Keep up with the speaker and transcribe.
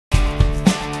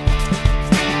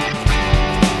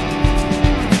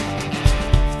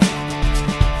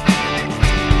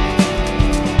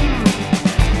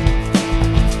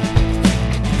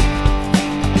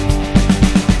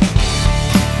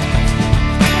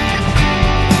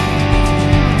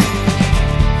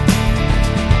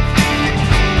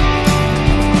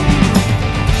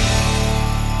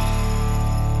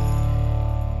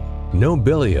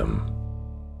Nobilium.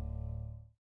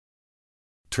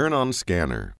 Turn on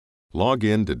Scanner. Log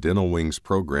in to DentalWing's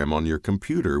program on your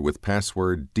computer with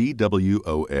password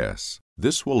DWOS.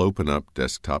 This will open up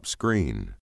Desktop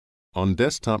Screen. On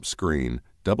Desktop Screen,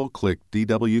 double-click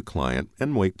DW Client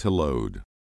and wait to load.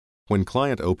 When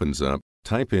Client opens up,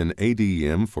 type in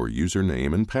ADM for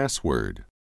username and password.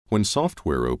 When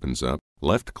Software opens up,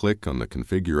 left-click on the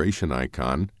configuration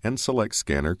icon and select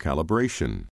Scanner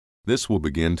Calibration. This will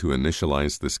begin to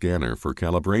initialize the scanner for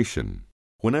calibration.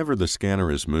 Whenever the scanner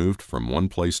is moved from one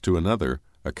place to another,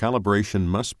 a calibration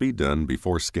must be done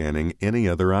before scanning any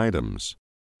other items.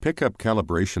 Pick up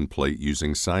calibration plate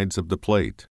using sides of the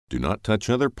plate. Do not touch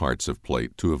other parts of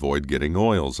plate to avoid getting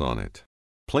oils on it.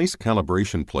 Place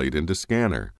calibration plate into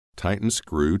scanner, tighten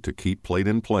screw to keep plate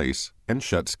in place, and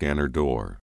shut scanner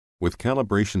door. With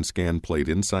calibration scan plate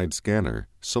inside scanner,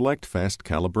 select Fast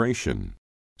Calibration.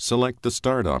 Select the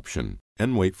Start option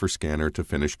and wait for scanner to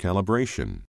finish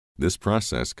calibration. This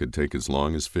process could take as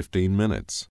long as 15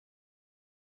 minutes.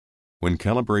 When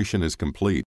calibration is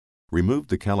complete, remove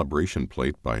the calibration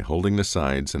plate by holding the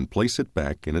sides and place it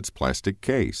back in its plastic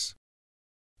case.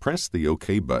 Press the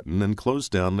OK button and close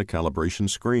down the calibration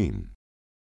screen.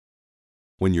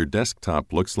 When your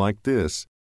desktop looks like this,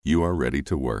 you are ready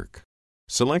to work.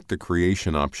 Select the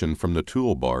Creation option from the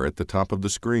toolbar at the top of the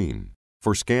screen.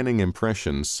 For scanning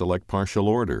impressions, select Partial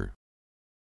Order.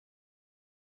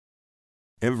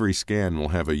 Every scan will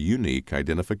have a unique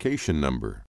identification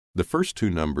number. The first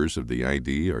two numbers of the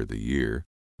ID are the year,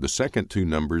 the second two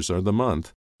numbers are the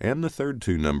month, and the third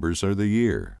two numbers are the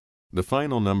year. The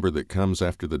final number that comes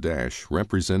after the dash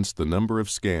represents the number of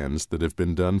scans that have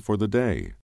been done for the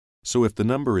day. So if the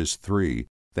number is 3,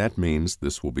 that means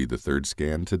this will be the third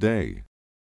scan today.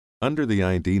 Under the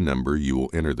ID number, you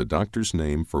will enter the doctor's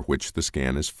name for which the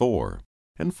scan is for.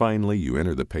 And finally, you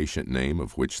enter the patient name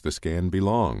of which the scan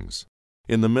belongs.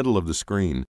 In the middle of the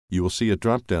screen, you will see a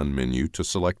drop-down menu to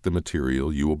select the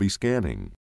material you will be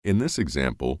scanning. In this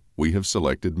example, we have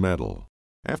selected metal.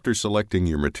 After selecting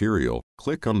your material,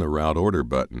 click on the Route Order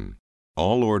button.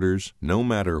 All orders, no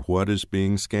matter what is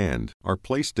being scanned, are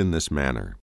placed in this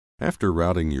manner. After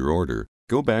routing your order,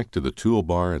 go back to the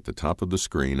toolbar at the top of the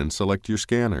screen and select your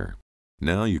scanner.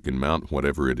 Now you can mount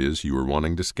whatever it is you are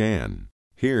wanting to scan.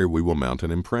 Here we will mount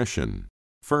an impression.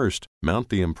 First, mount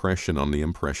the impression on the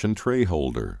impression tray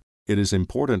holder. It is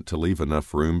important to leave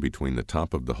enough room between the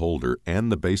top of the holder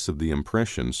and the base of the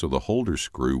impression so the holder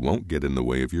screw won't get in the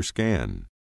way of your scan.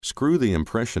 Screw the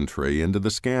impression tray into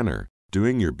the scanner,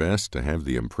 doing your best to have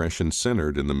the impression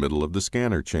centered in the middle of the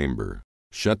scanner chamber.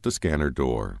 Shut the scanner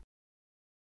door.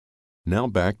 Now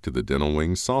back to the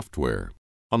DentalWing software.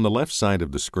 On the left side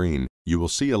of the screen, you will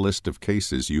see a list of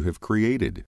cases you have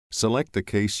created. Select the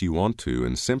case you want to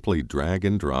and simply drag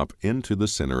and drop into the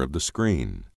center of the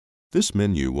screen. This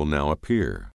menu will now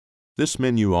appear. This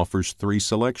menu offers 3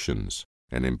 selections: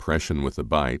 an impression with a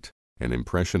bite, an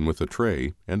impression with a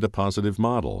tray, and a positive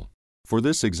model. For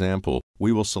this example,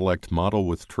 we will select Model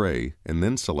with Tray and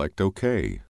then select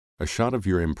OK. A shot of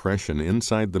your impression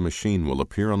inside the machine will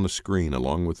appear on the screen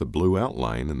along with a blue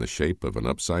outline in the shape of an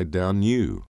upside-down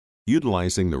U.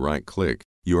 Utilizing the right click,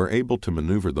 you are able to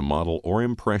maneuver the model or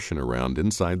impression around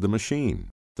inside the machine.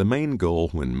 The main goal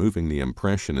when moving the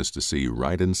impression is to see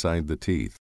right inside the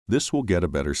teeth. This will get a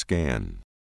better scan.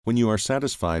 When you are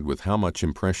satisfied with how much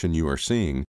impression you are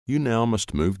seeing, you now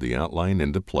must move the outline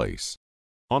into place.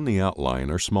 On the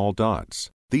outline are small dots.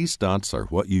 These dots are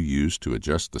what you use to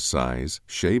adjust the size,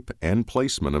 shape, and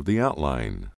placement of the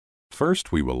outline.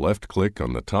 First, we will left-click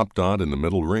on the top dot in the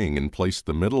middle ring and place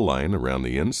the middle line around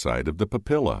the inside of the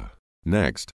papilla.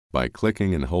 Next, by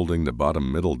clicking and holding the bottom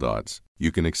middle dots,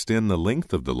 you can extend the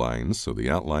length of the lines so the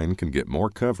outline can get more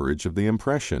coverage of the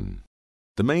impression.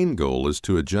 The main goal is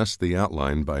to adjust the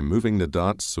outline by moving the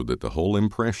dots so that the whole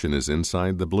impression is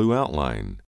inside the blue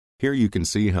outline. Here you can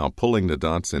see how pulling the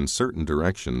dots in certain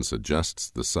directions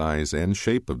adjusts the size and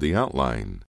shape of the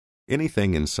outline.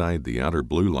 Anything inside the outer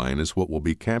blue line is what will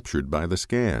be captured by the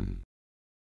scan.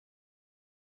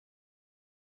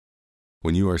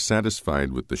 When you are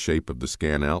satisfied with the shape of the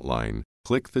scan outline,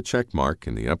 click the check mark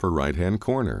in the upper right-hand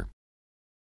corner.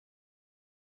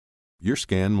 Your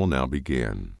scan will now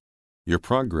begin. Your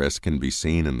progress can be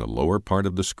seen in the lower part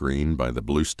of the screen by the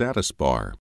blue status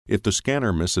bar. If the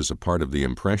scanner misses a part of the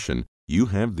impression, you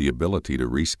have the ability to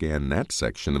rescan that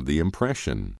section of the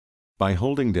impression. By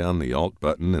holding down the Alt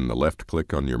button and the left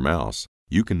click on your mouse,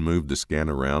 you can move the scan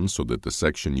around so that the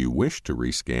section you wish to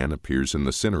rescan appears in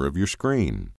the center of your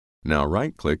screen. Now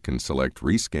right-click and select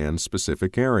Rescan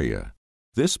Specific Area.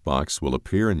 This box will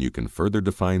appear and you can further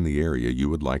define the area you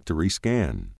would like to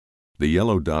rescan. The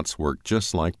yellow dots work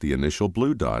just like the initial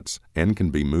blue dots and can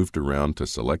be moved around to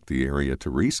select the area to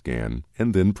rescan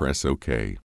and then press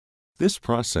OK. This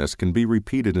process can be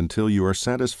repeated until you are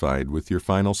satisfied with your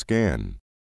final scan.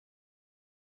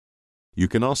 You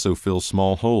can also fill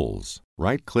small holes.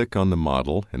 Right-click on the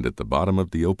model and at the bottom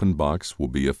of the open box will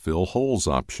be a Fill Holes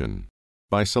option.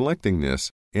 By selecting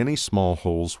this, any small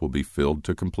holes will be filled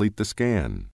to complete the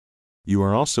scan. You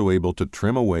are also able to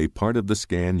trim away part of the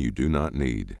scan you do not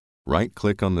need.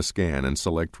 Right-click on the scan and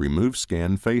select Remove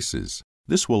Scan Faces.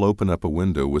 This will open up a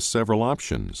window with several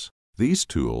options. These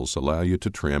tools allow you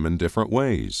to trim in different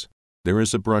ways. There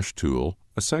is a brush tool,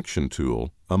 a section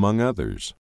tool, among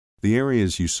others. The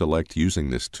areas you select using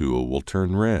this tool will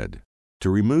turn red. To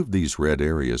remove these red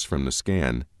areas from the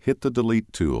scan, hit the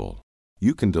Delete tool.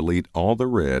 You can delete all the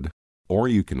red, or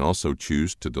you can also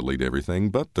choose to delete everything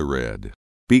but the red.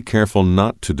 Be careful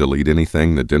not to delete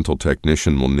anything the dental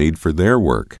technician will need for their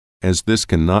work, as this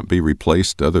cannot be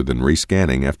replaced other than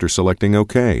rescanning after selecting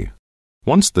OK.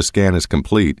 Once the scan is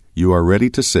complete, you are ready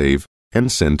to save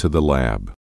and send to the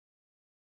lab.